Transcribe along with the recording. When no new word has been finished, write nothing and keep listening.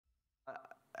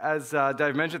As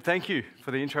Dave mentioned, thank you for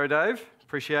the intro, Dave.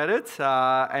 Appreciate it.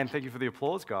 And thank you for the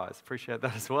applause, guys. Appreciate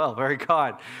that as well. Very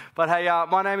kind. But hey,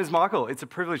 my name is Michael. It's a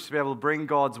privilege to be able to bring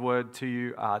God's word to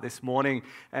you this morning.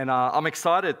 And I'm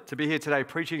excited to be here today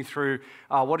preaching through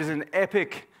what is an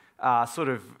epic sort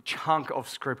of chunk of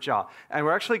scripture. And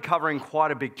we're actually covering quite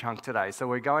a big chunk today. So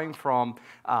we're going from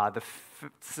the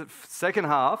second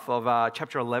half of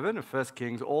chapter 11 of 1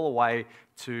 Kings all the way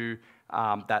to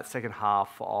that second half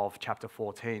of chapter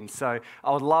 14. So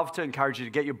I would love to encourage you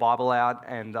to get your Bible out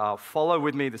and follow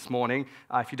with me this morning.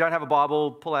 If you don't have a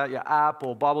Bible, pull out your app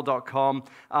or bible.com.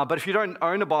 But if you don't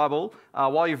own a Bible,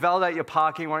 while you validate your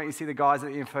parking, why don't you see the guys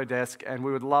at the info desk, and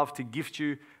we would love to gift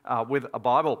you with a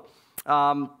Bible.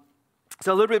 So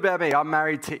a little bit about me. I'm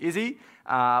married to Izzy.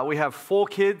 We have 4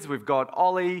 kids. We've got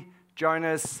Ollie,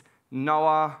 Jonas,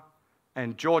 Noah,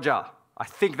 and Georgia. I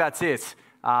think that's it.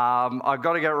 I've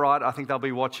got to get it right. I think they'll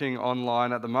be watching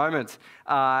online at the moment.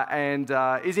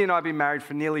 Izzy and I have been married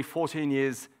for nearly 14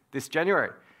 years this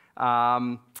January.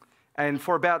 And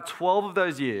for about 12 of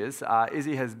those years,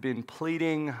 Izzy has been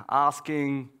pleading,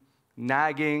 asking,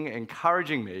 nagging,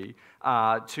 encouraging me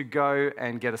to go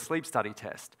and get a sleep study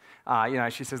test.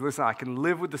 She says, listen, I can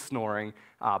live with the snoring,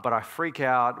 but I freak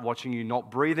out watching you not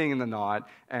breathing in the night,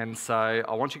 and so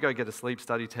I want you to go get a sleep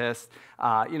study test.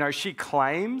 She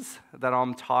claims that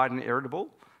I'm tired and irritable.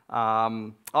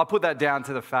 I put that down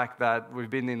to the fact that we've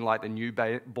been in like the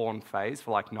newborn phase for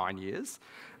like 9 years.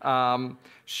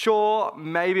 Sure,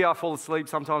 maybe I fall asleep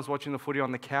sometimes watching the footy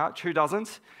on the couch. Who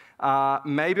doesn't?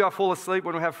 Maybe I fall asleep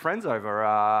when we have friends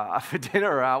over for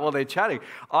dinner while they're chatting.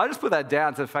 I just put that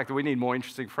down to the fact that we need more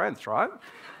interesting friends, right?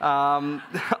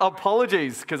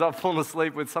 Apologies, because I've fallen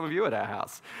asleep with some of you at our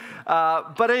house.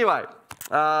 But anyway,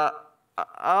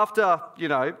 after,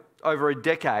 over a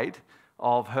decade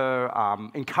of her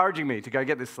encouraging me to go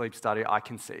get this sleep study, I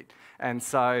concede. And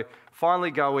so finally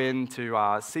go in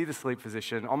to see the sleep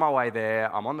physician. On my way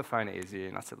there, I'm on the phone to Izzy,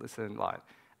 and I said, listen,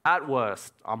 at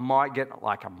worst, I might get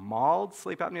a mild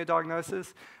sleep apnea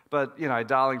diagnosis, but,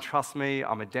 darling, trust me,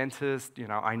 I'm a dentist,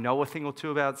 I know a thing or two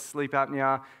about sleep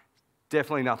apnea,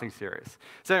 definitely nothing serious.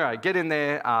 So anyway, get in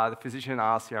there, the physician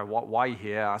asks, why are you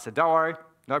here? I said, don't worry,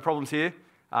 no problems here.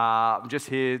 I'm just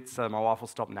here so my wife will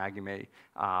stop nagging me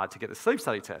to get the sleep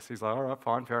study test. He's like, all right,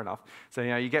 fine, fair enough. So,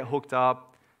 you get hooked up.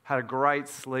 Had a great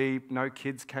sleep, no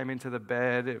kids came into the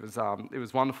bed, it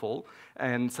was wonderful.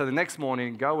 And so the next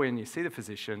morning, go in, you see the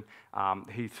physician,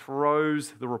 he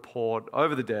throws the report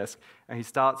over the desk, and he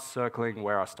starts circling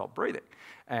where I stopped breathing.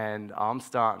 And I'm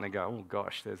starting to go, oh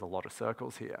gosh, there's a lot of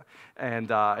circles here.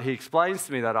 And he explains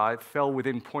to me that I fell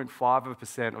within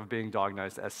 0.5% of being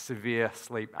diagnosed as severe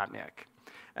sleep apneic.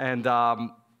 And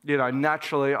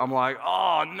naturally, I'm like,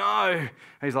 oh, no.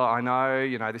 And he's like, I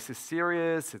know, this is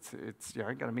serious. It's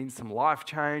going to mean some life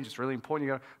change. It's really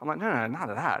important. I'm like, no,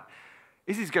 none of that.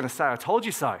 Izzy's going to say, I told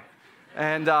you so.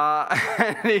 And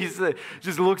he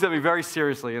just looks at me very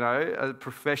seriously, a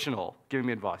professional, giving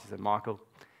me advice. He said, Michael,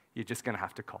 you're just going to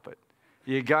have to cop it.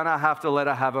 You're going to have to let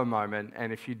her have a moment.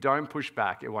 And if you don't push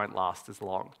back, it won't last as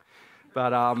long.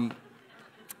 But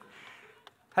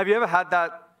have you ever had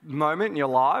that moment in your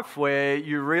life where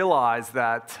you realize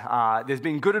that there's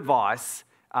been good advice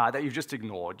that you've just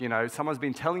ignored? Someone's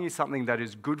been telling you something that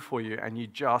is good for you and you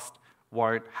just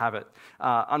won't have it.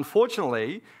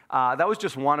 Unfortunately, that was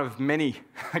just one of many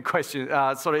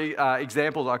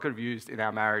examples I could have used in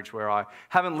our marriage where I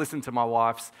haven't listened to my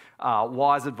wife's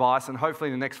wise advice, and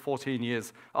hopefully in the next 14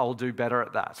 years I'll do better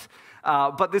at that.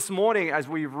 But this morning, as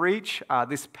we reach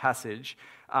this passage,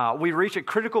 we reach a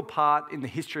critical part in the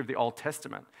history of the Old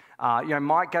Testament.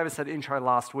 Mike gave us that intro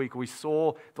last week. We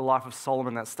saw the life of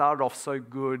Solomon that started off so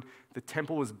good. The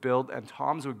temple was built and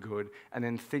times were good, and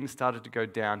then things started to go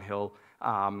downhill.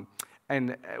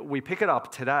 And we pick it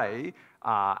up today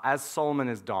as Solomon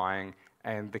is dying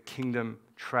and the kingdom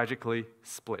tragically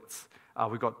splits.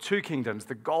 We've got 2 kingdoms.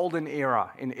 The golden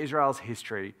era in Israel's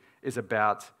history is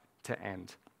about to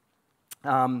end.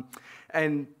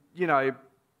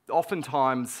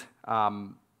 Oftentimes,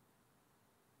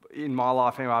 in my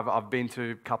life, I've been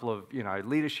to a couple of,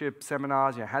 leadership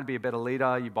seminars, how to be a better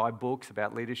leader. You buy books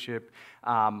about leadership.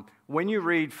 When you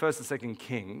read 1st and 2nd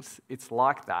Kings, it's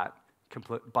like that,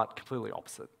 but completely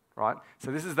opposite, right?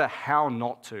 So this is the how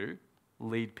not to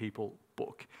lead people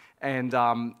book. And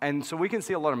so we can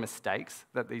see a lot of mistakes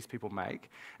that these people make,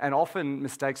 and often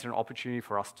mistakes are an opportunity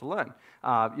for us to learn.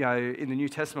 In the New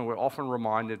Testament, we're often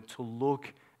reminded to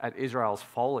look at Israel's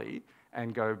folly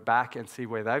and go back and see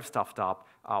where they've stuffed up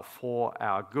for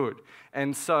our good.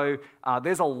 And so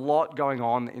there's a lot going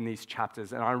on in these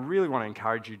chapters, and I really want to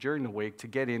encourage you during the week to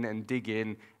get in and dig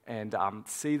in and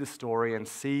see the story and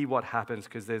see what happens,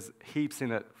 because there's heaps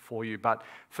in it for you. But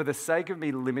for the sake of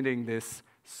me limiting this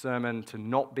sermon to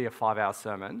not be a 5-hour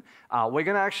sermon, we're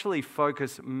going to actually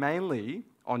focus mainly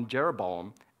on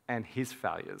Jeroboam and his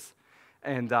failures.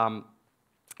 And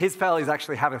his failures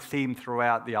actually have a theme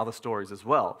throughout the other stories as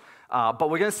well. But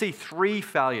we're going to see 3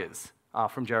 failures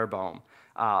from Jeroboam.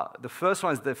 The first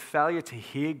one is the failure to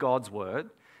hear God's word.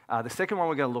 The second one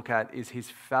we're going to look at is his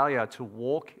failure to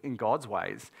walk in God's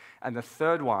ways. And the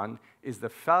third one is the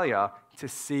failure to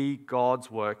see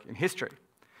God's work in history.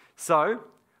 So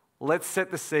let's set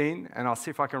the scene, and I'll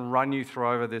see if I can run you through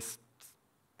over this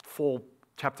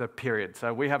 4-chapter period.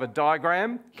 So we have a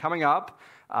diagram coming up.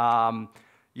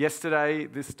 Yesterday,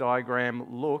 this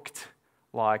diagram looked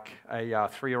like a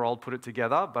 3-year-old put it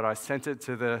together, but I sent it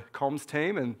to the comms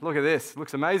team, and look at this. It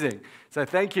looks amazing. So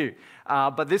thank you.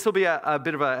 But this will be a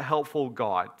bit of a helpful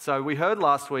guide. So we heard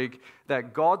last week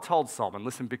that God told Solomon,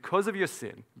 listen, because of your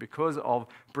sin, because of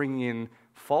bringing in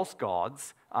false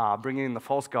gods, bringing in the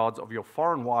false gods of your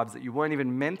foreign wives that you weren't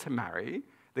even meant to marry,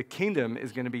 the kingdom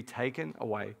is going to be taken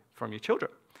away from your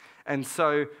children. And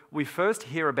so we first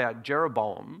hear about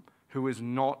Jeroboam, who is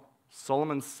not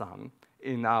Solomon's son,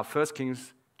 in 1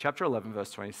 Kings chapter 11, verse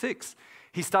 26.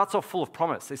 He starts off full of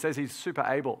promise. He says he's super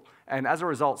able. And as a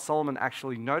result, Solomon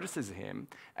actually notices him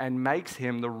and makes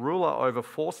him the ruler over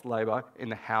forced labor in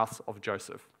the house of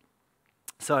Joseph.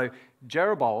 So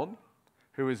Jeroboam,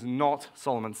 who is not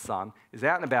Solomon's son, is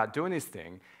out and about doing his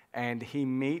thing, and he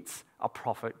meets a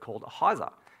prophet called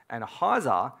Ahijah. And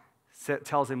Ahijah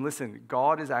tells him, listen,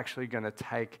 God is actually going to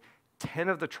take 10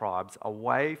 of the tribes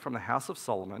away from the house of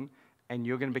Solomon, and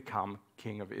you're going to become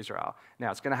king of Israel.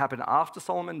 Now, it's going to happen after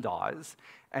Solomon dies,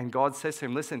 and God says to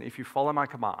him, listen, if you follow my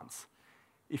commands,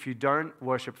 if you don't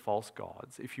worship false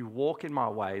gods, if you walk in my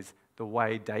ways the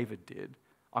way David did,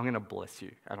 I'm going to bless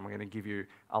you, and I'm going to give you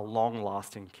a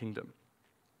long-lasting kingdom.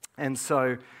 And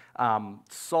so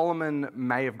Solomon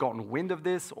may have gotten wind of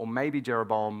this, or maybe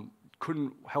Jeroboam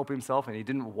couldn't help himself and he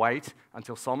didn't wait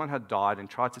until Solomon had died and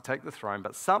tried to take the throne,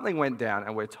 but something went down,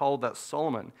 and we're told that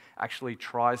Solomon actually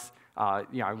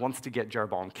wants to get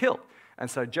Jeroboam killed. And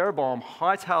so Jeroboam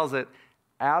hightails it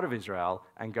out of Israel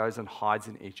and goes and hides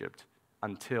in Egypt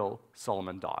until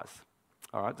Solomon dies.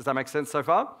 All right, does that make sense so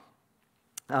far?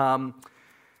 I'm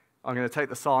going to take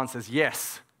the silence as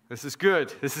yes. This is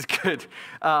good. This is good.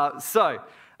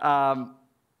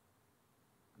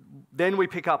 Then we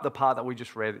pick up the part that we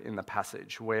just read in the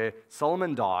passage where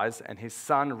Solomon dies and his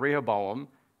son Rehoboam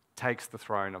takes the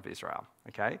throne of Israel.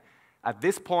 Okay? At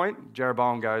this point,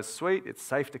 Jeroboam goes, sweet, it's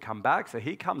safe to come back. So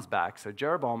he comes back. So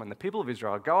Jeroboam and the people of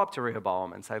Israel go up to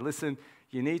Rehoboam and say, listen,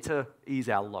 you need to ease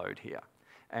our load here.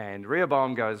 And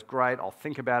Rehoboam goes, great, I'll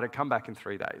think about it, come back in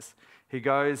 3 days. He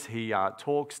goes, he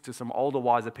talks to some older,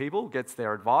 wiser people, gets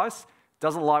their advice,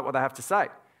 doesn't like what they have to say.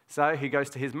 So he goes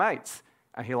to his mates,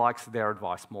 and he likes their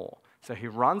advice more. So he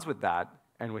runs with that,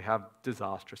 and we have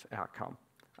disastrous outcome.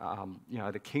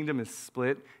 The kingdom is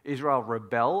split. Israel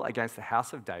rebel against the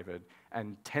house of David,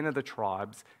 and 10 of the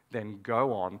tribes then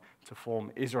go on to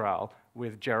form Israel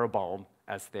with Jeroboam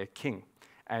as their king.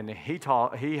 And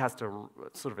he has to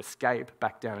sort of escape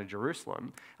back down to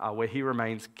Jerusalem, where he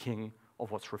remains king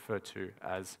of what's referred to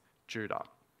as Judah.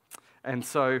 And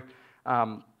so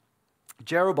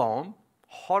Jeroboam,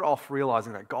 hot off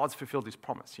realizing that God's fulfilled his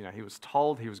promise. He was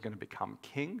told he was going to become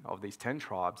king of these 10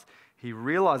 tribes. He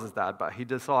realizes that, but he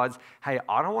decides, hey,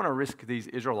 I don't want to risk these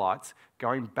Israelites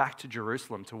going back to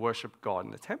Jerusalem to worship God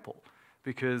in the temple.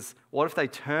 Because what if they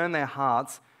turn their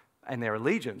hearts and their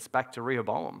allegiance back to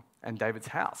Rehoboam and David's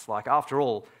house? Like, after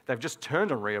all, they've just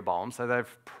turned on Rehoboam, so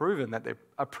they've proven that they're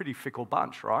a pretty fickle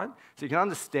bunch, right? So you can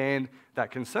understand that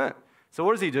concern. So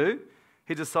what does he do?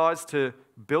 He decides to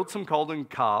build some golden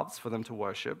calves for them to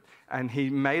worship, and he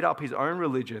made up his own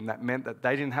religion that meant that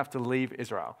they didn't have to leave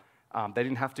Israel. They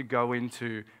didn't have to go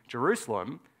into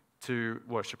Jerusalem to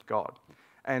worship God.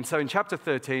 And so in chapter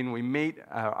 13, we meet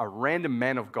a random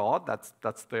man of God.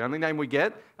 That's the only name we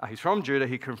get. He's from Judah.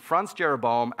 He confronts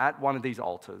Jeroboam at one of these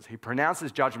altars. He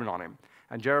pronounces judgment on him.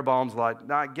 And Jeroboam's like,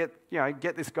 nah, get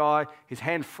this guy. His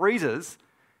hand freezes.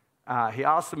 He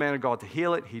asks the man of God to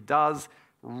heal it. He does.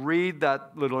 Read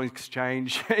that little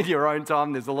exchange in your own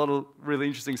time. There's a lot of really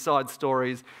interesting side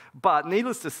stories. But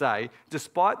needless to say,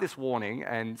 despite this warning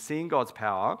and seeing God's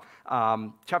power,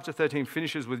 chapter 13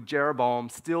 finishes with Jeroboam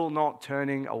still not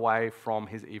turning away from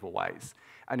his evil ways.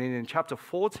 And in chapter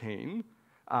 14,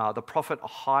 the prophet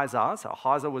Ahijah, so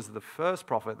Ahijah was the first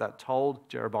prophet that told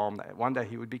Jeroboam that one day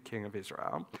he would be king of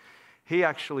Israel, he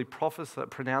actually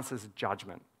pronounces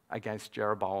judgment against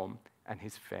Jeroboam and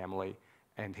his family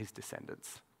and his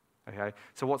descendants. Okay?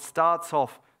 So what starts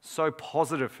off so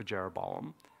positive for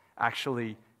Jeroboam,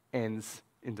 actually ends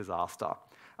in disaster.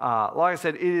 Like I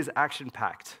said, it is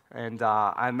action-packed, and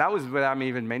that was without me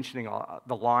even mentioning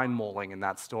the line mauling in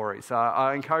that story. So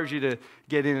I encourage you to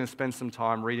get in and spend some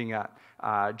time reading it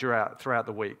throughout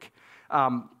the week.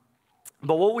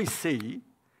 But what we see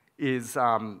is,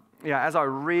 as I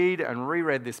read and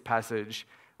reread this passage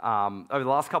over the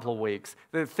last couple of weeks,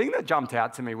 the thing that jumped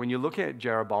out to me when you're looking at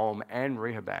Jeroboam and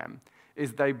Rehoboam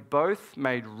is they both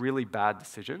made really bad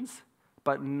decisions,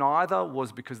 but neither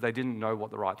was because they didn't know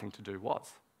what the right thing to do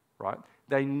was, right?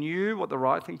 They knew what the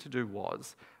right thing to do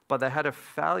was, but they had a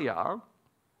failure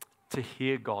to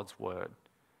hear God's word.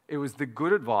 It was the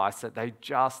good advice that they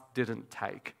just didn't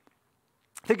take.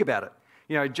 Think about it.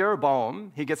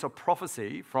 Jeroboam, he gets a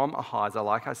prophecy from Ahijah,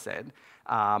 like I said,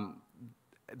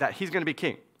 that he's going to be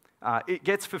king. It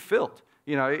gets fulfilled.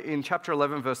 In chapter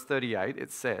 11, verse 38,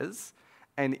 it says,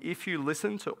 "And if you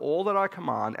listen to all that I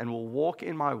command and will walk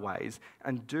in my ways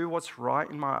and do what's right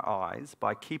in my eyes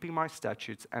by keeping my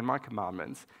statutes and my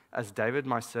commandments, as David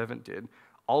my servant did,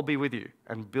 I'll be with you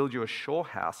and build you a sure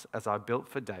house as I built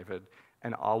for David,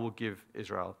 and I will give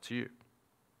Israel to you."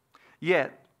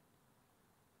 Yet,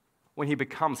 when he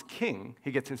becomes king,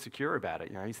 he gets insecure about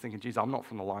it. He's thinking, geez, I'm not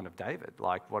from the line of David.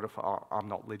 Like, what if I'm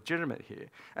not legitimate here?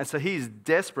 And so he's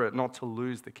desperate not to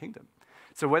lose the kingdom.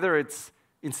 So whether it's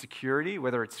insecurity,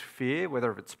 whether it's fear,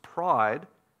 whether it's pride,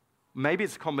 maybe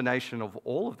it's a combination of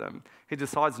all of them, he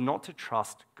decides not to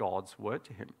trust God's word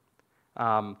to him.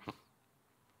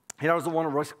 He doesn't want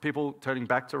to risk people turning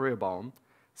back to Rehoboam,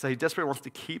 so he desperately wants to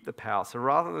keep the power. So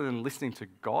rather than listening to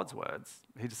God's words,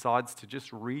 he decides to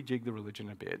just rejig the religion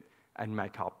a bit and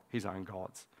make up his own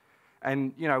gods.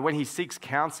 And, when he seeks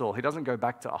counsel, he doesn't go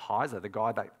back to Ahijah, the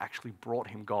guy that actually brought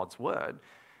him God's word.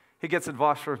 He gets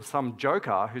advice from some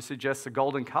joker who suggests a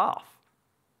golden calf.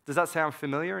 Does that sound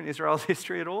familiar in Israel's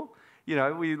history at all?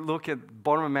 We look at the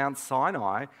bottom of Mount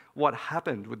Sinai, what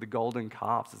happened with the golden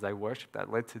calves as they worshipped that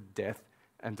led to death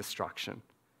and destruction.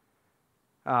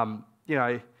 The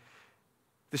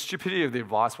stupidity of the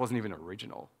advice wasn't even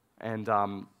original. And,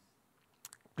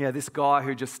 this guy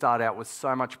who just started out with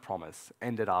so much promise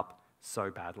ended up so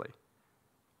badly.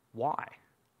 Why?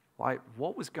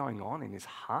 What was going on in his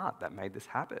heart that made this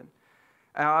happen?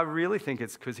 And I really think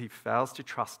it's because he fails to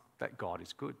trust that God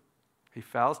is good. He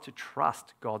fails to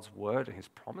trust God's word and his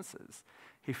promises.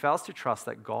 He fails to trust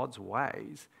that God's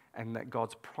ways and that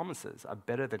God's promises are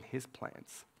better than his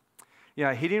plans. He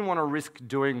didn't want to risk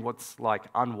doing what's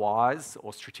unwise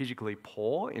or strategically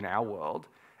poor in our world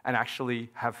and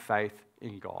actually have faith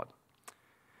in God.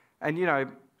 And,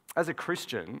 as a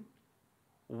Christian,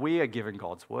 we are given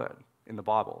God's word in the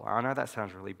Bible. I know that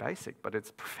sounds really basic, but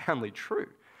it's profoundly true.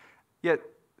 Yet,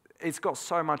 it's got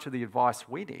so much of the advice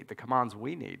we need, the commands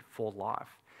we need for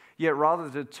life. Yet, rather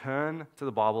than turn to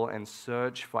the Bible and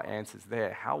search for answers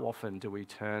there, how often do we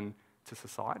turn to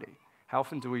society? How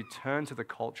often do we turn to the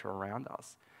culture around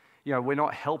us? We're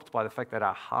not helped by the fact that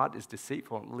our heart is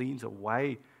deceitful and leans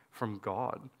away from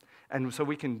God. And so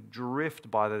we can drift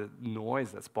by the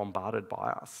noise that's bombarded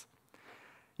by us.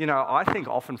 I think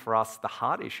often for us, the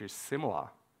heart issue is similar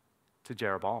to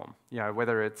Jeroboam.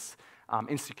 Whether it's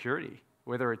insecurity,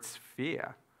 whether it's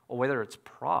fear, or whether it's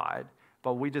pride,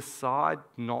 but we decide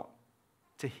not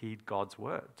to heed God's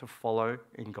word, to follow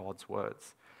in God's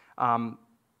words.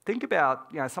 Think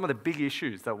about some of the big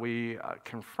issues that we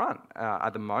confront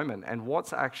at the moment and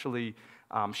what's actually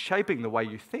shaping the way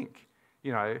you think.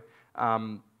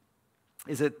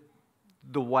 Is it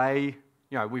the way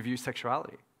we view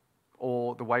sexuality,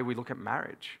 or the way we look at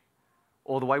marriage,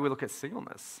 or the way we look at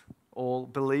singleness, or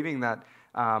believing that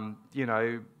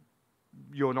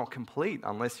you're not complete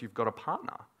unless you've got a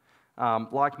partner?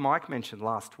 Like Mike mentioned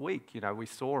last week, we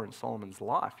saw in Solomon's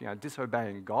life,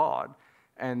 disobeying God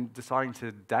and deciding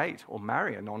to date or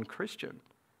marry a non-Christian.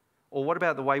 Or what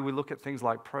about the way we look at things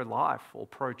like pro-life or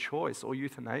pro-choice or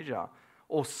euthanasia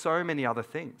or so many other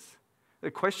things?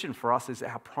 The question for us is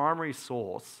our primary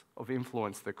source of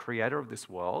influence, the creator of this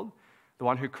world, the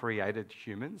one who created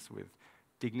humans with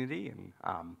dignity and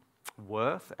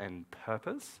worth and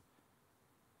purpose.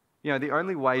 The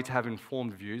only way to have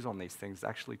informed views on these things is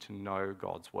actually to know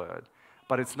God's word.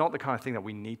 But it's not the kind of thing that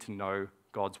we need to know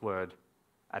God's word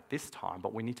at this time,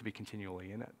 but we need to be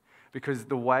continually in it. Because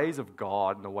the ways of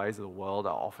God and the ways of the world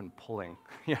are often pulling,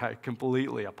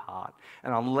 completely apart.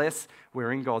 And unless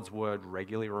we're in God's word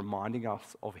regularly reminding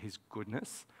us of his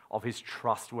goodness, of his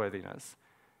trustworthiness,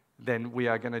 then we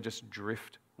are going to just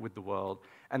drift with the world.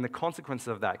 And the consequences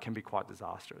of that can be quite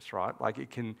disastrous, right? It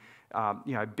can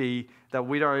be that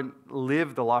we don't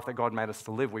live the life that God made us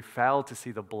to live. We fail to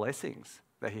see the blessings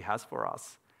that he has for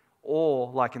us.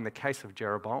 Or, like in the case of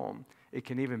Jeroboam, it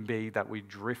can even be that we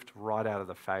drift right out of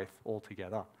the faith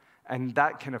altogether. And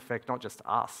that can affect not just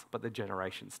us, but the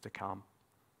generations to come.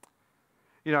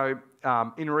 You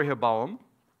know, in Rehoboam,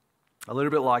 a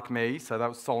little bit like me, so that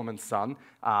was Solomon's son,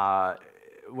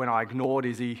 when I ignored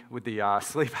Izzy with the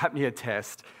sleep apnea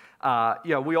test,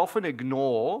 we often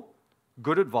ignore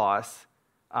good advice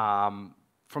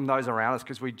from those around us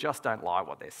because we just don't like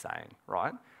what they're saying,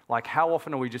 right? Like, how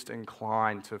often are we just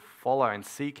inclined to follow and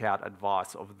seek out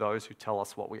advice of those who tell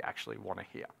us what we actually want to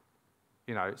hear?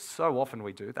 You know, so often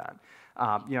we do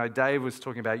that. Dave was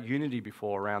talking about unity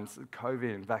before around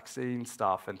COVID and vaccine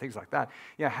stuff and things like that.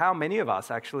 You know, how many of us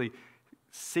actually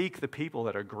seek the people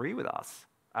that agree with us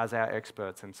as our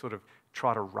experts and sort of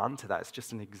try to run to that? It's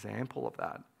just an example of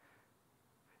that.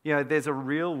 You know, there's a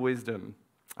real wisdom,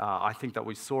 I think, that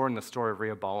we saw in the story of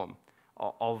Rehoboam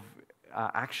of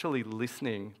actually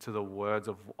listening to the words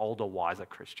of older, wiser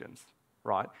Christians,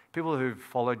 right? People who've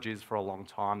followed Jesus for a long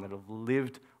time, that have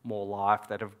lived more life,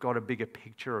 that have got a bigger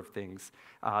picture of things,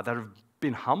 that have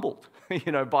been humbled,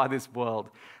 by this world,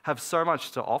 have so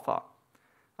much to offer.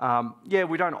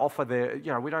 We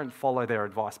don't follow their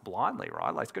advice blindly,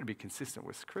 right? Like, it's got to be consistent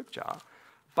with Scripture.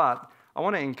 But I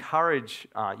want to encourage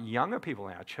younger people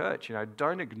in our church,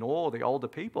 don't ignore the older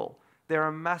people. They're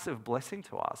a massive blessing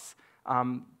to us.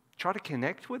 Try to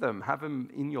connect with them, have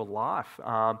them in your life.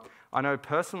 I know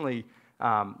personally,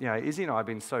 Izzy and I have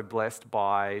been so blessed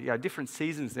by different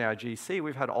seasons in our GC.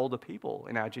 We've had older people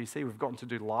in our GC. We've gotten to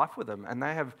do life with them, and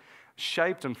they have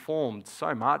shaped and formed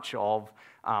so much of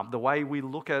the way we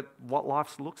look at what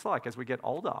life looks like as we get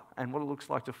older and what it looks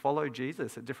like to follow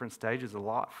Jesus at different stages of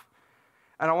life.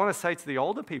 And I want to say to the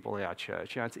older people in our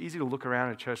church, it's easy to look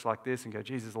around a church like this and go,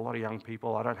 geez, there's a lot of young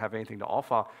people. I don't have anything to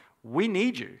offer. We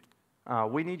need you.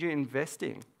 We need you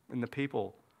investing in the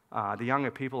people, the younger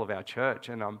people of our church.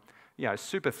 And I'm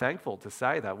super thankful to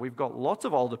say that. We've got lots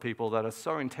of older people that are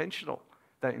so intentional,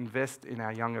 that invest in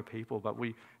our younger people, but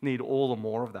we need all the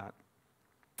more of that.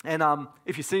 And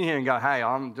if you're sitting here and go, hey,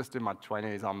 I'm just in my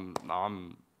 20s,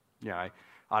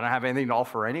 I don't have anything to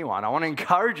offer anyone, I want to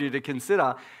encourage you to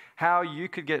consider how you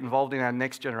could get involved in our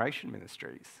next generation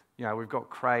ministries. We've got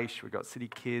creche, we've got city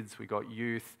kids, we've got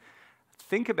youth.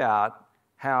 Think about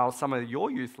how some of your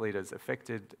youth leaders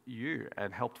affected you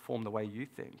and helped form the way you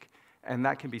think. And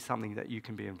that can be something that you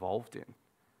can be involved in.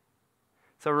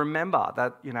 So remember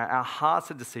that, our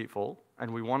hearts are deceitful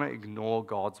and we want to ignore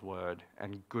God's word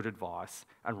and good advice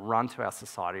and run to our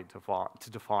society to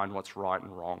define what's right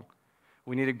and wrong.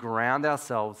 We need to ground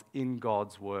ourselves in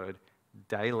God's word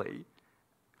daily,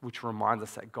 which reminds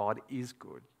us that God is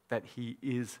good, that he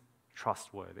is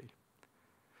trustworthy.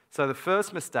 So the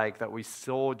first mistake that we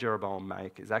saw Jeroboam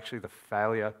make is actually the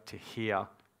failure to hear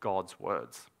God's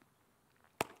words.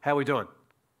 How are we doing?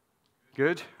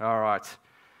 Good? All right.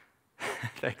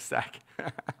 Thanks, Zach.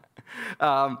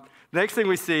 Next thing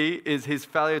we see is his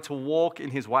failure to walk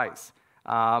in his ways.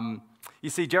 You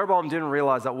see, Jeroboam didn't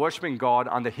realize that worshiping God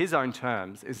under his own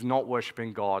terms is not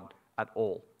worshiping God at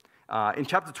all. In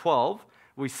chapter 12,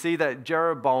 we see that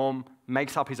Jeroboam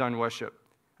makes up his own worship.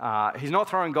 He's not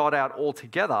throwing God out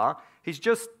altogether. He's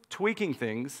just tweaking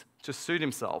things to suit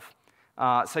himself.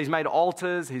 So he's made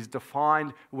altars, he's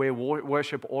defined where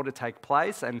worship ought to take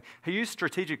place, and he used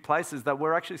strategic places that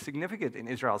were actually significant in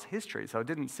Israel's history, so it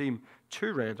didn't seem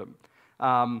too random.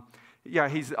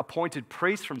 He's appointed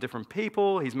priests from different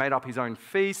people, he's made up his own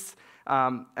feasts,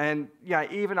 and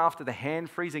even after the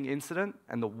hand-freezing incident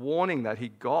and the warning that he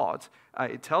got,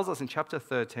 it tells us in chapter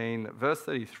 13, verse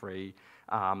 33,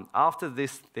 after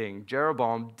this thing,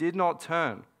 Jeroboam did not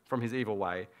turn from his evil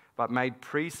way, but made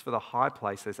priests for the high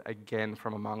places again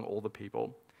from among all the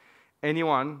people.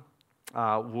 Anyone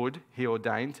he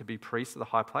ordained to be priests of the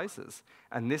high places.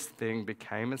 And this thing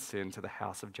became a sin to the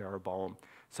house of Jeroboam,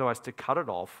 so as to cut it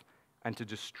off and to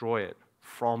destroy it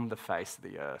from the face of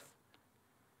the earth.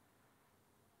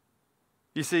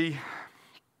 You see,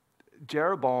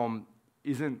 Jeroboam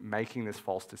isn't making this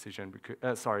false decision,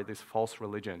 this false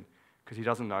religion, because he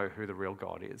doesn't know who the real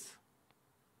God is.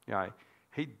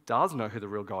 He does know who the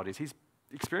real God is. He's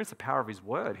experienced the power of his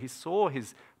word. He saw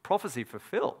his prophecy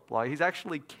fulfilled. Like, he's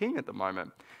actually king at the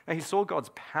moment. And he saw God's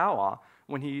power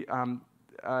when he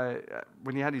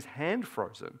had his hand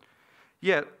frozen.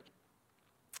 Yet,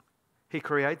 he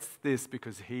creates this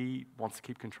because he wants to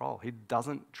keep control. He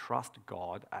doesn't trust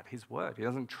God at his word. He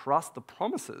doesn't trust the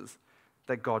promises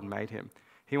that God made him.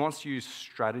 He wants to use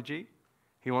strategy.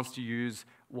 He wants to use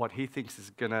what he thinks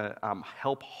is going to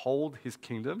help hold his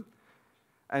kingdom.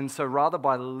 And so rather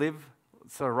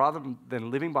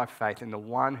than living by faith in the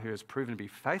one who has proven to be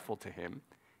faithful to him,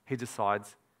 he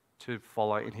decides to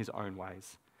follow in his own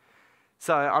ways.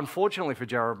 So unfortunately for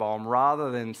Jeroboam,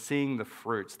 rather than seeing the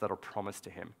fruits that are promised to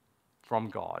him from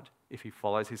God if he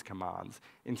follows his commands,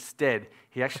 instead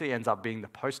he actually ends up being the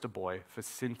poster boy for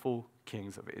sinful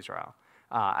kings of Israel.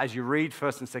 As you read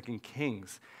 1st and 2nd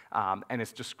Kings, and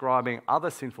it's describing other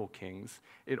sinful kings,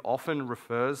 it often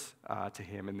refers to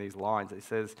him in these lines. It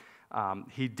says,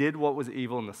 he did what was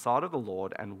evil in the sight of the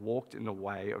Lord and walked in the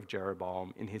way of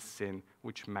Jeroboam in his sin,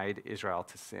 which made Israel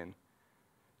to sin.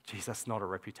 Geez, that's not a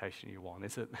reputation you want,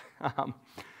 is it?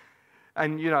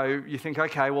 And, you think,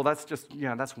 okay, well, that's just,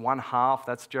 that's one half,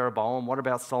 that's Jeroboam. What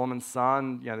about Solomon's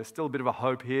son? There's still a bit of a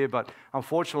hope here, but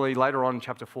unfortunately, later on in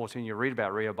chapter 14, you read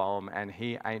about Rehoboam, and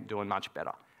he ain't doing much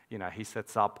better. He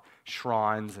sets up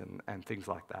shrines and things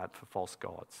like that for false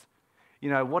gods.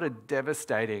 What a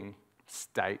devastating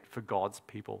state for God's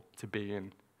people to be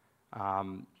in.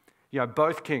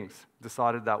 Both kings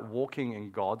decided that walking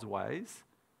in God's ways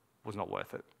was not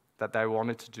worth it, that they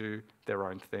wanted to do their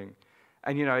own thing.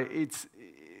 And, it's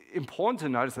important to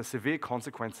notice the severe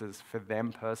consequences for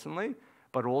them personally,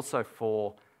 but also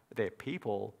for their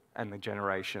people and the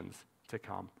generations to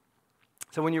come.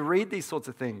 So when you read these sorts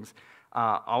of things,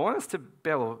 I want us to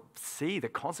be able to see the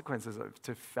consequences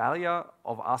to failure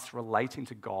of us relating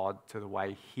to God to the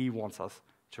way he wants us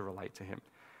to relate to him.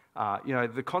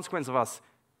 The consequence of us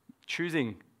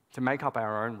choosing to make up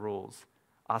our own rules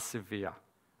are severe.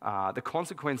 The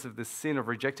consequence of the sin of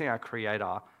rejecting our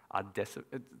Creator are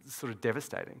sort of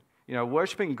devastating.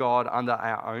 Worshipping God under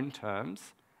our own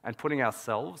terms and putting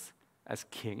ourselves as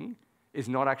king is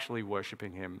not actually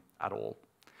worshipping him at all.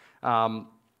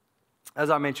 As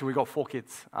I mentioned, we've got 4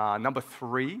 kids. Number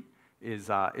 3 is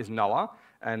Noah,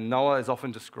 and Noah is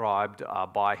often described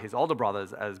by his older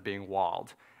brothers as being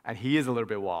wild, and he is a little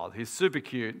bit wild. He's super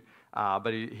cute,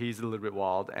 but he's a little bit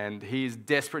wild, and he's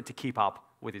desperate to keep up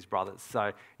with his brothers.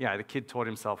 So, the kid taught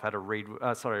himself how to ride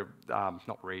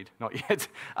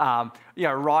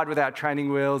without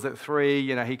training wheels at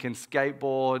 3. He can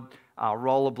skateboard,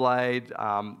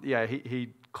 rollerblade.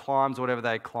 He climbs whatever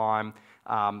they climb.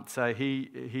 So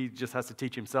he just has to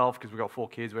teach himself because we've got 4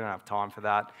 kids. We don't have time for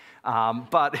that.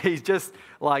 But he's just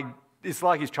it's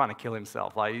like he's trying to kill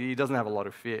himself. He doesn't have a lot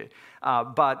of fear.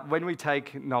 But when we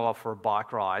take Noah for a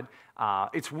bike ride,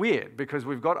 it's weird because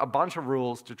we've got a bunch of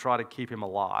rules to try to keep him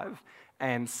alive.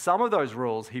 And some of those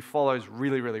rules he follows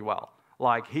really, really well.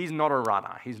 He's not a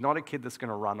runner. He's not a kid that's going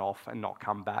to run off and not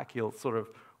come back. He'll sort of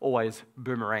always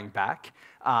boomerang back.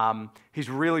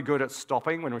 He's really good at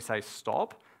stopping when we say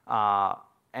stop.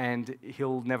 And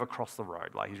he'll never cross the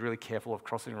road. He's really careful of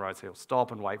crossing the road, so he'll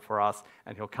stop and wait for us,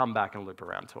 and he'll come back and loop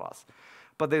around to us.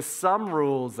 But there's some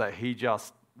rules that he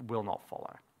just will not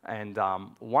follow. And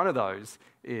one of those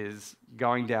is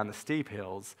going down the steep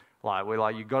hills. We're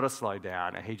like, you've got to slow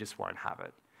down, and he just won't have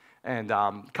it. And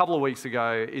a couple of weeks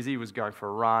ago, Izzy was going for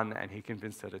a run, and he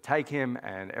convinced her to take him,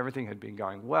 and everything had been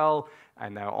going well,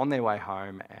 and they were on their way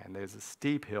home, and there's a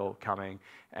steep hill coming,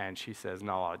 and she says,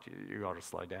 "No, you got to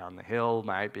slow down the hill,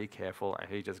 mate, be careful," and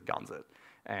he just guns it.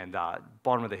 And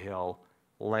bottom of the hill,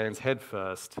 lands head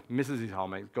first, misses his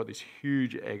helmet, got this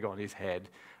huge egg on his head,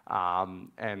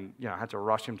 and had to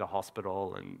rush him to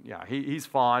hospital, and he's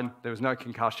fine, there was no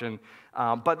concussion.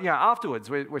 But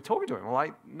afterwards, we're talking to him, we're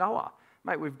like, "Noah,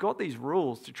 mate, we've got these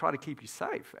rules to try to keep you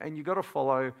safe, and you've got to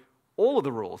follow all of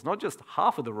the rules, not just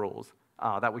half of the rules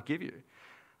that we give you."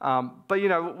 But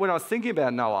when I was thinking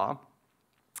about Noah,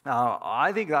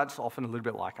 I think that's often a little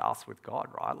bit like us with God,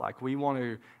 right? We want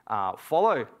to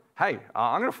follow, I'm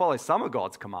going to follow some of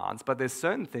God's commands, but there's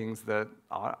certain things that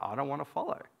I don't want to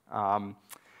follow.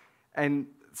 And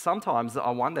sometimes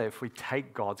I wonder if we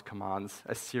take God's commands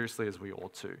as seriously as we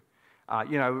ought to.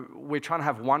 We're trying to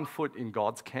have one foot in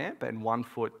God's camp and one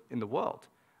foot in the world.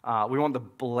 We want the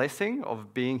blessing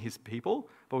of being his people,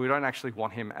 but we don't actually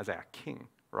want him as our king,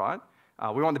 right?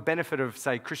 We want the benefit of,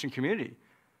 say, Christian community,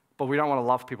 but we don't want to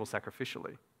love people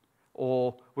sacrificially.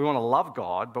 Or we want to love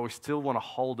God, but we still want to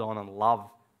hold on and love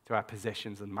to our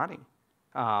possessions and money.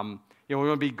 We want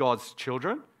to be God's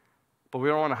children, but we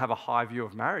don't want to have a high view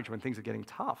of marriage when things are getting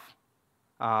tough.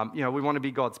 We want to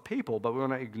be God's people, but we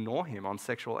want to ignore him on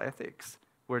sexual ethics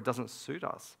where it doesn't suit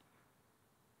us.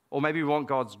 Or maybe we want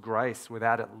God's grace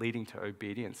without it leading to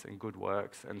obedience and good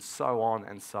works, and so on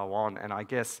and so on. And I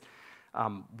guess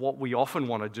what we often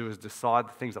want to do is decide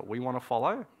the things that we want to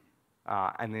follow,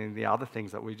 and then the other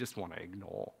things that we just want to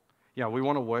ignore. We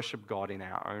want to worship God in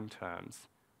our own terms,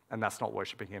 and that's not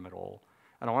worshiping him at all.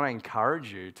 And I want to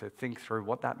encourage you to think through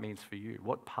what that means for you.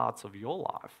 What parts of your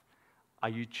life are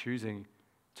you choosing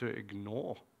to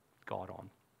ignore God on?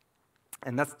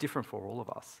 And that's different for all of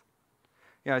us.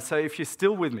 So if you're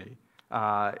still with me,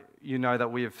 you know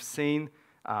that we have seen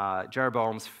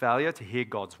Jeroboam's failure to hear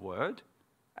God's word,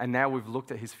 and now we've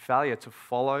looked at his failure to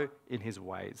follow in his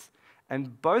ways.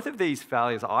 And both of these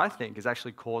failures, I think, is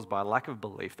actually caused by a lack of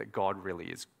belief that God really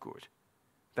is good,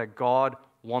 that God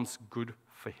wants good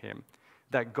for him,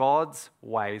 that God's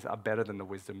ways are better than the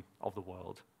wisdom of the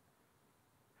world.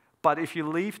 But if you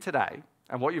leave today,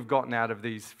 and what you've gotten out of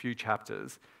these few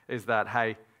chapters is that,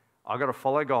 hey, I've got to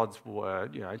follow God's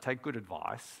word, take good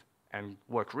advice, and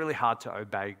work really hard to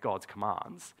obey God's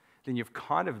commands, then you've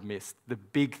kind of missed the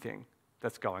big thing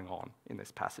that's going on in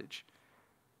this passage.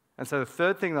 And so the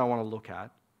third thing that I want to look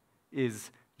at is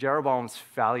Jeroboam's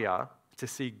failure to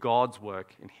see God's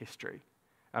work in history.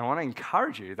 And I want to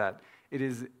encourage you that it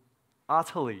is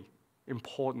utterly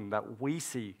important that we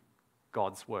see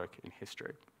God's work in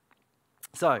history.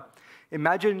 So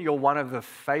imagine you're one of the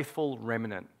faithful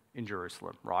remnant in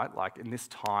Jerusalem, right? Like in this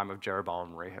time of Jeroboam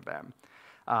and Rehoboam.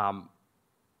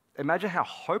 Imagine how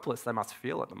hopeless they must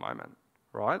feel at the moment,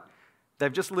 right?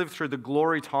 They've just lived through the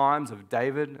glory times of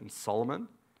David and Solomon.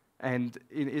 And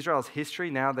in Israel's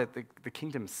history, now that the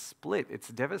kingdom's split, it's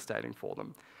devastating for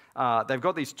them. They've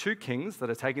got these two kings that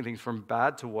are taking things from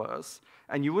bad to worse.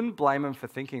 And you wouldn't blame them for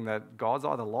thinking that God's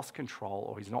either lost control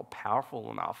or he's not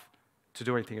powerful enough to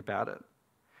do anything about it.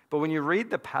 But when you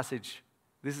read the passage,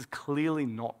 this is clearly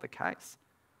not the case.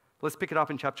 Let's pick it up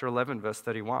in chapter 11, verse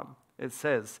 31. It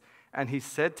says, "And he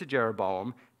said to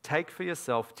Jeroboam, 'Take for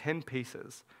yourself 10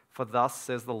 pieces, for thus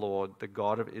says the Lord, the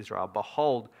God of Israel,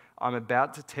 behold, I'm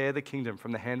about to tear the kingdom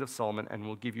from the hand of Solomon and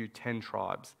will give you 10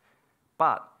 tribes.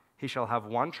 But he shall have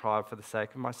one tribe for the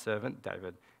sake of my servant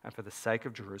David and for the sake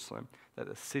of Jerusalem, that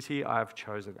the city I have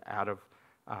chosen out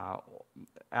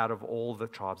of all the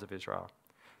tribes of Israel.'"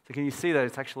 So can you see that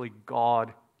it's actually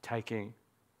God taking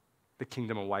the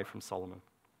kingdom away from Solomon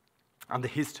under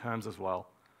his terms as well.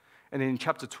 And in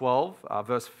chapter 12,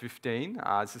 verse 15,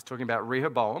 this is talking about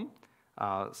Rehoboam,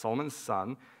 Solomon's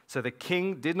son. "So the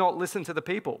king did not listen to the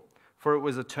people, for it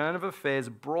was a turn of affairs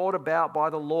brought about by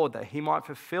the Lord that he might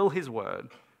fulfill his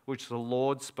word, which the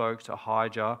Lord spoke to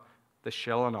Ahijah the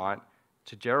Shilonite,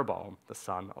 to Jeroboam the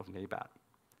son of Nebat."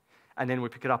 And then we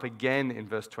pick it up again in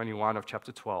verse 21 of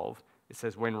chapter 12. It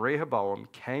says, "When Rehoboam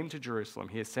came to Jerusalem,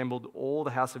 he assembled all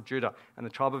the house of Judah and the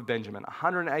tribe of Benjamin,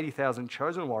 180,000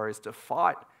 chosen warriors to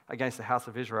fight against the house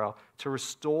of Israel, to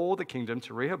restore the kingdom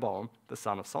to Rehoboam, the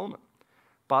son of Solomon.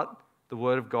 But the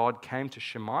word of God came to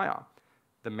Shemaiah,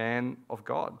 the man of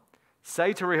God.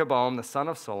 'Say to Rehoboam, the son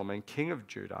of Solomon, king of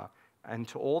Judah, and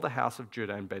to all the house of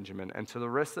Judah and Benjamin, and to the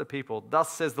rest of the people,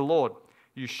 thus says the Lord,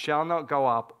 you shall not go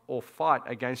up or fight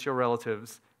against your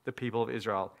relatives, the people of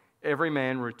Israel. Every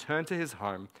man return to his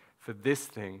home, for this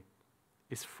thing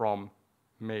is from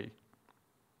me.'"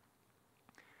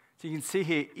 So you can see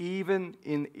here, even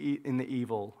in the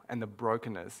evil and the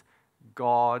brokenness,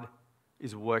 God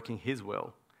is working his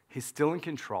will. He's still in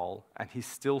control, and he's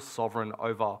still sovereign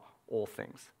over all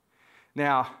things.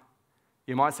 Now,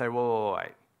 you might say,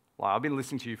 wait. Well, I've been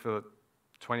listening to you for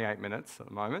 28 minutes at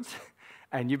the moment,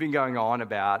 and you've been going on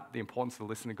about the importance to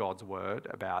listen to God's word,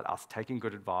 about us taking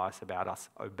good advice, about us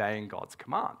obeying God's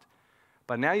command.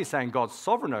 But now you're saying God's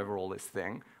sovereign over all this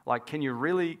thing. Like, can we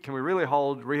really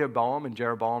hold Rehoboam and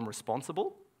Jeroboam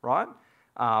responsible, right?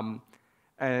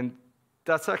 And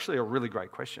that's actually a really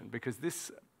great question, because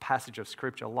this passage of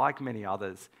scripture, like many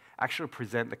others, actually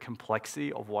present the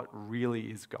complexity of what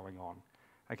really is going on.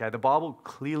 Okay, the Bible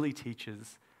clearly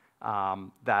teaches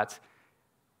that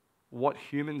what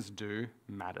humans do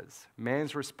matters.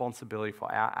 Man's responsibility for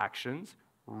our actions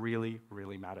really,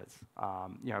 really matters.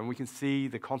 And we can see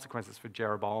the consequences for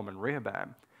Jeroboam and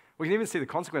Rehoboam. We can even see the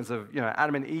consequence of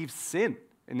Adam and Eve's sin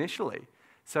initially.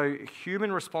 So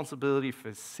human responsibility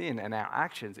for sin and our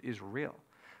actions is real.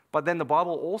 But then the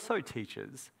Bible also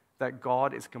teaches that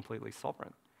God is completely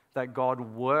sovereign, that God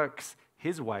works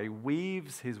his way,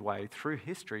 weaves his way through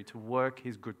history to work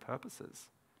his good purposes.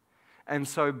 And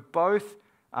so both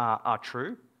are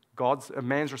true,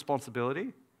 man's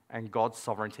responsibility and God's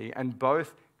sovereignty, and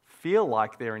both feel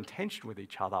like they're in tension with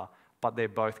each other, but they're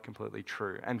both completely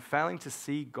true. And failing to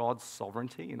see God's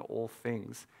sovereignty in all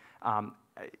things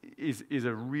is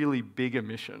a really big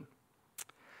omission.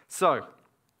 So,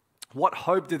 what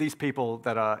hope do these people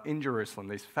that are in Jerusalem,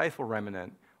 these faithful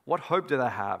remnant, what hope do they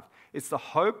have? It's the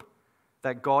hope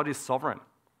that God is sovereign,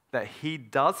 that he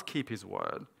does keep his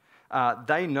word.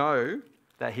 They know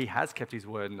that he has kept his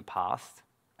word in the past,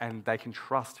 and they can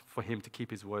trust for him to keep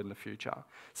his word in the future.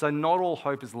 So not all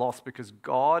hope is lost, because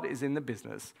God is in the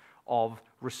business of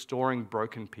restoring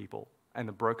broken people and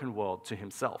the broken world to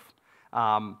himself.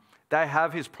 They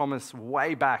have his promise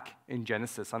way back in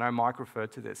Genesis. I know Mike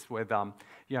referred to this, where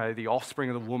the offspring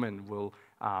of the woman will,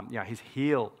 his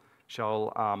heel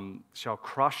shall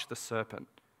crush the serpent.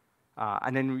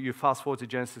 And then you fast forward to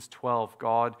Genesis 12,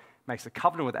 God makes a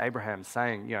covenant with Abraham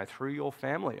saying, through your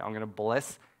family, I'm going to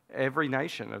bless every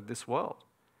nation of this world.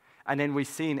 And then we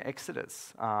see in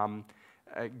Exodus,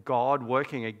 God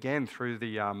working again through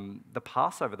the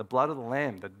Passover, the blood of the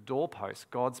lamb, the doorpost,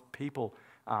 God's people,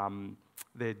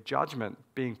 their judgment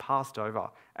being passed over.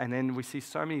 And then we see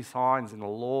so many signs in the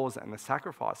laws and the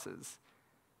sacrifices.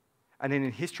 And then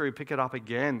in history, we pick it up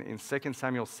again in 2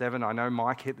 Samuel 7. I know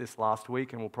Mike hit this last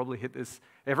week, and we'll probably hit this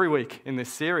every week in this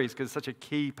series because it's such a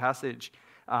key passage.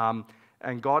 And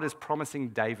God is promising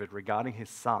David regarding his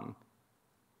son,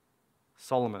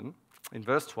 Solomon. In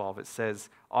verse 12, it says,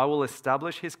 I will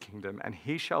establish his kingdom, and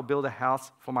he shall build a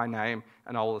house for my name,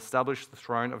 and I will establish the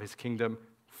throne of his kingdom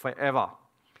forever.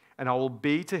 And I will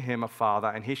be to him a father,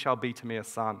 and he shall be to me a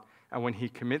son. And when he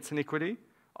commits iniquity,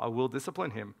 I will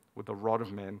discipline him with the rod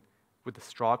of men, with the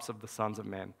stripes of the sons of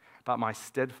men. But my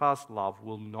steadfast love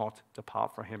will not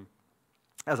depart from him,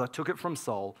 as I took it from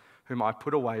Saul, whom I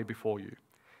put away before you.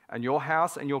 And your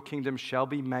house and your kingdom shall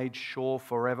be made sure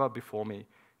forever before me.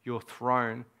 Your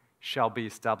throne shall be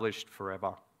established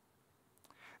forever.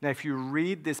 Now, if you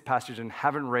read this passage and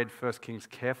haven't read 1 Kings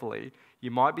carefully, you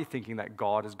might be thinking that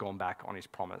God has gone back on his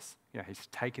promise. He's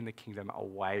taken the kingdom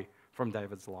away from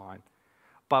David's line.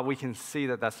 But we can see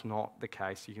that that's not the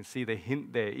case. You can see the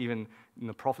hint there, even in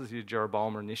the prophecy of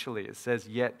Jeroboam initially. It says,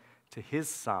 yet to his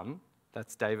son,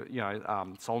 that's David,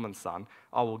 Solomon's son,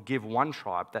 I will give one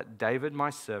tribe, that David my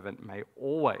servant may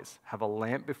always have a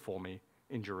lamp before me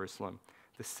in Jerusalem,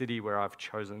 the city where I've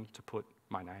chosen to put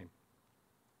my name.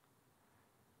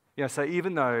 So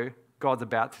even though God's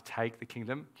about to take the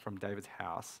kingdom from David's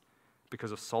house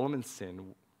because of Solomon's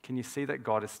sin, can you see that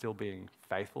God is still being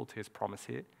faithful to his promise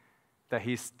here? That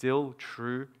he's still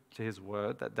true to his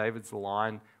word, that David's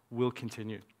line will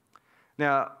continue.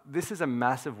 Now, this is a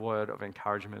massive word of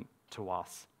encouragement to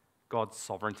us, God's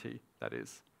sovereignty, that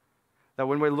is. That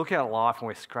when we're looking at life and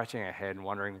we're scratching our head and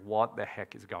wondering what the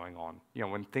heck is going on,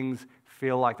 when things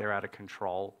feel like they're out of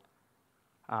control,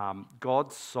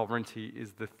 God's sovereignty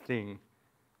is the thing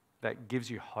that gives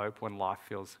you hope when life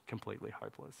feels completely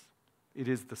hopeless. It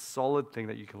is the solid thing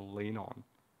that you can lean on.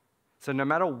 So no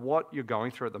matter what you're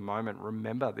going through at the moment,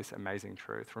 remember this amazing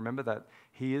truth. Remember that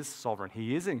he is sovereign,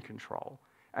 he is in control,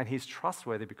 and he's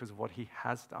trustworthy because of what he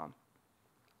has done.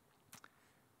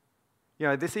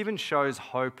 This even shows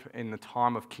hope in the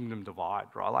time of kingdom divide,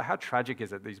 right? Like, how tragic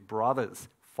is it, these brothers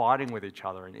fighting with each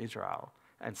other in Israel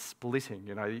and splitting,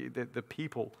 the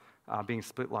people being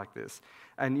split like this.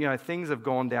 And, things have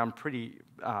gone down pretty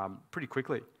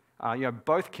quickly.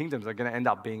 Both kingdoms are going to end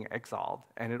up being exiled,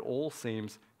 and it all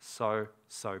seems so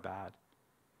bad.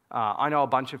 I know a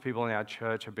bunch of people in our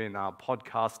church have been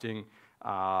podcasting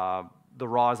the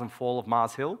rise and fall of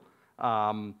Mars Hill.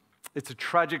 It's a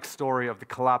tragic story of the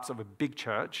collapse of a big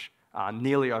church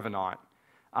nearly overnight.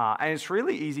 And it's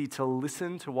really easy to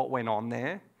listen to what went on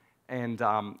there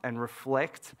and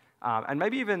reflect, and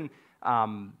maybe even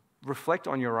reflect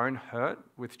on your own hurt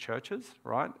with churches,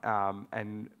 right?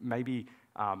 And maybe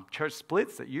church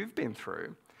splits that you've been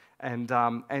through. And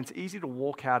it's easy to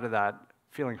walk out of that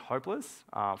feeling hopeless,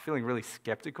 feeling really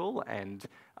skeptical and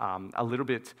a little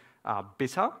bit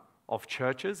bitter of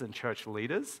churches and church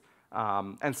leaders,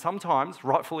 and sometimes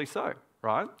rightfully so,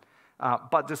 right?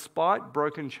 But despite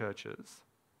broken churches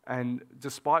and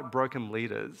despite broken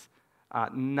leaders,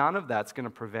 none of that's going to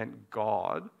prevent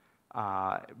God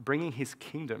bringing his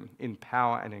kingdom in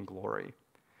power and in glory.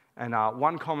 And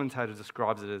one commentator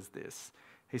describes it as this.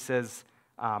 He says,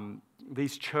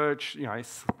 these church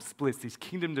splits, these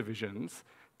kingdom divisions,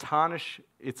 tarnish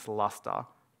its luster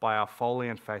by our folly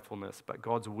and faithfulness, but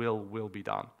God's will be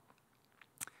done.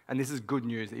 And this is good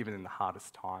news even in the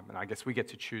hardest time. And I guess we get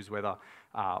to choose whether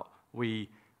we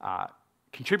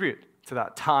contribute to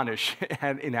that tarnish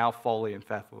and in our folly and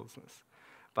faithlessness.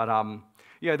 But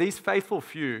these faithful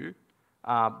few,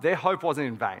 their hope wasn't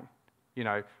in vain.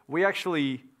 We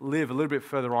actually live a little bit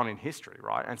further on in history,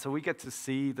 right? And so we get to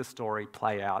see the story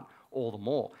play out all the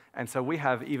more. And so we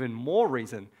have even more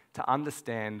reason to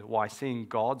understand why seeing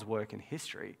God's work in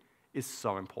history is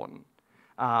so important.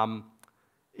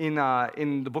 In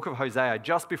the book of Hosea,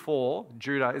 just before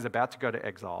Judah is about to go to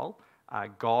exile,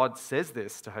 God says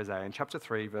this to Hosea in chapter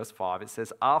 3, verse 5. It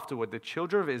says, afterward, the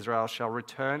children of Israel shall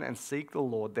return and seek the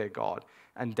Lord their God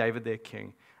and David their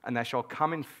king, and they shall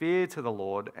come in fear to the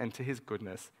Lord and to his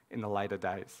goodness in the later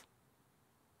days.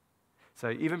 So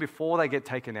even before they get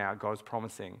taken out, God's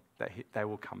promising that they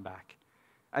will come back.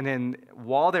 And then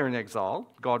while they're in exile,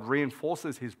 God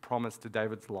reinforces his promise to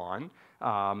David's line.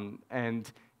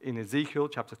 And in Ezekiel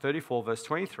chapter 34, verse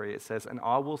 23, it says, "And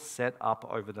I will set up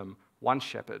over them one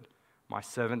shepherd, my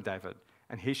servant David,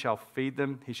 and he shall feed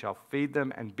them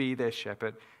and be their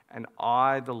shepherd, and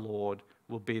I, the Lord,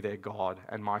 will be their God,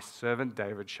 and my servant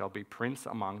David shall be prince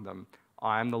among them.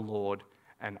 I am the Lord,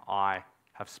 and I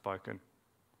have spoken."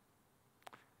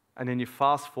 And then you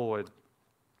fast forward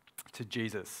to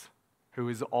Jesus, who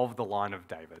is of the line of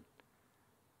David.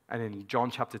 And in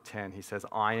John chapter 10, he says,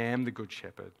 "I am the good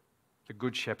shepherd. The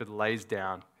good shepherd lays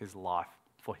down his life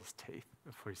for his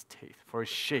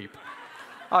sheep."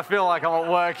 I feel like I'm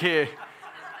at work here.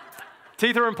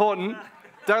 Teeth are important.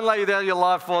 Don't lay down your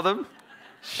life for them.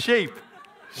 Sheep.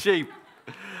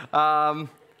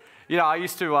 I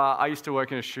used to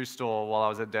work in a shoe store while I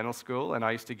was at dental school, and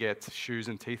I used to get shoes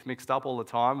and teeth mixed up all the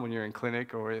time when you're in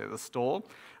clinic or at the store.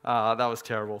 That was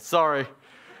terrible. Sorry.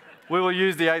 We will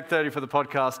use the 8:30 for the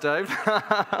podcast, Dave.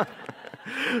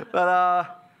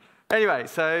 But anyway,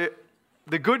 so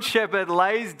the good shepherd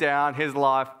lays down his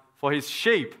life for his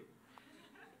sheep,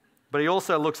 but he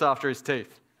also looks after his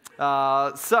teeth.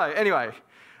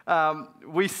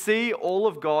 We see all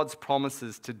of God's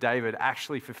promises to David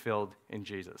actually fulfilled in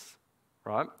Jesus,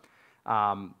 right?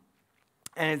 And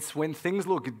it's when things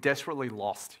look desperately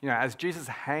lost, as Jesus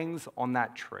hangs on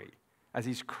that tree, as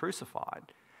he's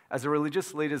crucified, as the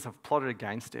religious leaders have plotted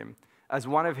against him, as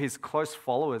one of his close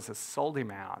followers has sold him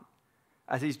out,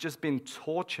 as he's just been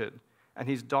tortured and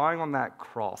he's dying on that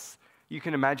cross. You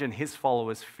can imagine his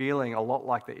followers feeling a lot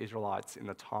like the Israelites in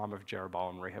the time of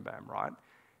Jeroboam and Rehoboam, right?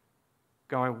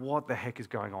 Going, what the heck is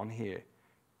going on here?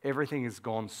 Everything has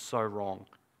gone so wrong.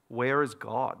 Where is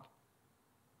God?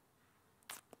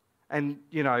 And,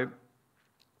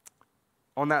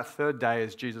 on that third day,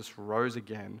 as Jesus rose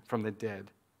again from the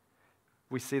dead,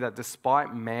 we see that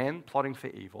despite man plotting for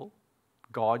evil,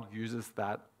 God uses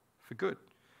that for good.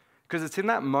 Because it's in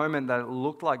that moment that it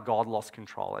looked like God lost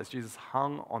control as Jesus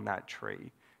hung on that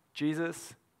tree.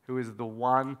 Jesus, who is the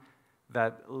one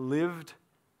that lived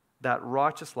that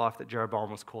righteous life that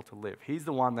Jeroboam was called to live. He's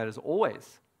the one that has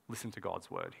always listened to God's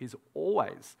word. He's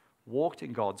always walked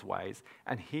in God's ways,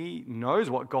 and he knows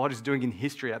what God is doing in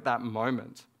history at that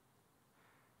moment.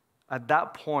 At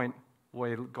that point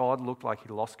where God looked like he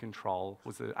lost control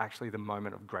was actually the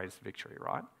moment of greatest victory,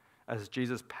 right? As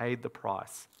Jesus paid the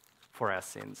price for our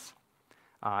sins.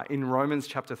 In Romans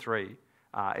chapter 3,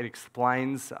 it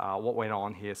explains what went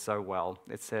on here so well.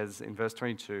 It says in verse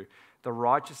 22, "The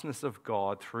righteousness of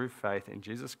God through faith in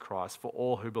Jesus Christ for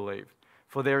all who believe.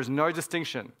 For there is no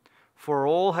distinction. For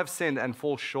all have sinned and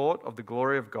fall short of the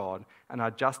glory of God and are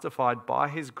justified by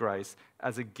his grace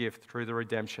as a gift through the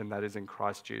redemption that is in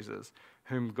Christ Jesus,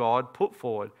 whom God put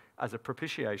forward as a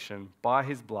propitiation by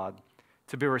his blood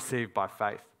to be received by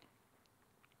faith."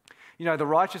 The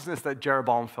righteousness that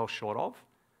Jeroboam fell short of,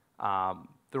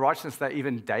 the righteousness that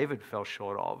even David fell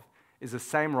short of, is the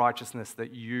same righteousness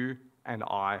that you and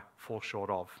I fall short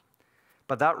of.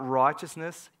 But that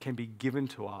righteousness can be given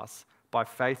to us by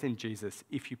faith in Jesus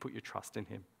if you put your trust in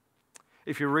him.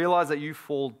 If you realize that you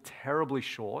fall terribly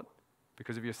short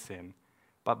because of your sin,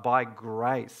 but by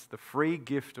grace, the free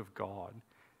gift of God,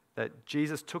 that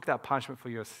Jesus took that punishment for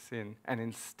your sin, and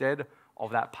instead of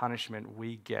that punishment,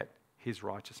 we get his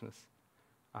righteousness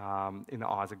in the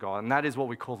eyes of God. And that is what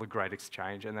we call the great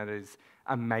exchange, and that is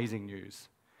amazing news.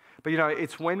 But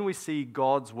it's when we see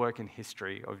God's work in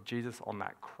history of Jesus on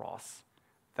that cross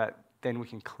that then we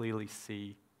can clearly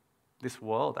see this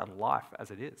world and life as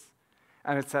it is.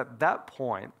 And it's at that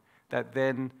point that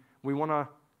then we want to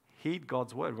heed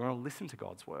God's word. We want to listen to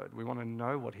God's word. We want to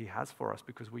know what he has for us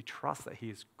because we trust that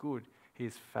he is good, he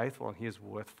is faithful, and he is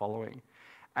worth following.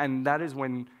 And that is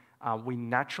when we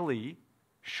naturally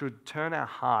should turn our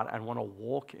heart and want to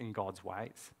walk in God's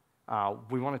ways.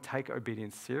 We want to take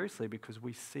obedience seriously because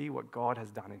we see what God has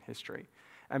done in history.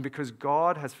 And because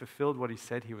God has fulfilled what he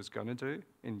said he was going to do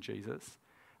in Jesus,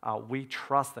 we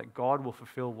trust that God will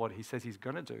fulfill what he says he's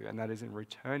going to do, and that is in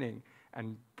returning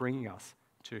and bringing us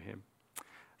to him.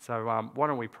 So why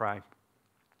don't we pray?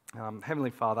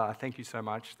 Heavenly Father, I thank you so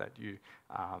much that you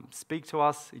speak to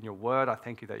us in your word. I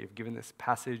thank you that you've given this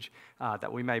passage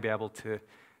that we may be able to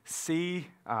see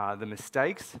the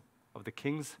mistakes of the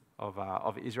kings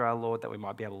of Israel, Lord, that we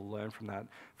might be able to learn from that.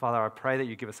 Father, I pray that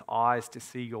you give us eyes to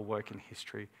see your work in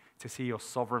history, to see your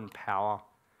sovereign power.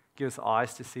 Give us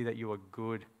eyes to see that you are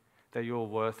good, that you are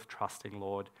worth trusting,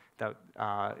 Lord. That,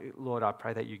 Lord, I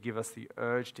pray that you give us the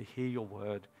urge to hear your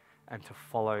word and to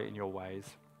follow in your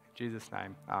ways. In Jesus'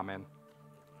 name, amen.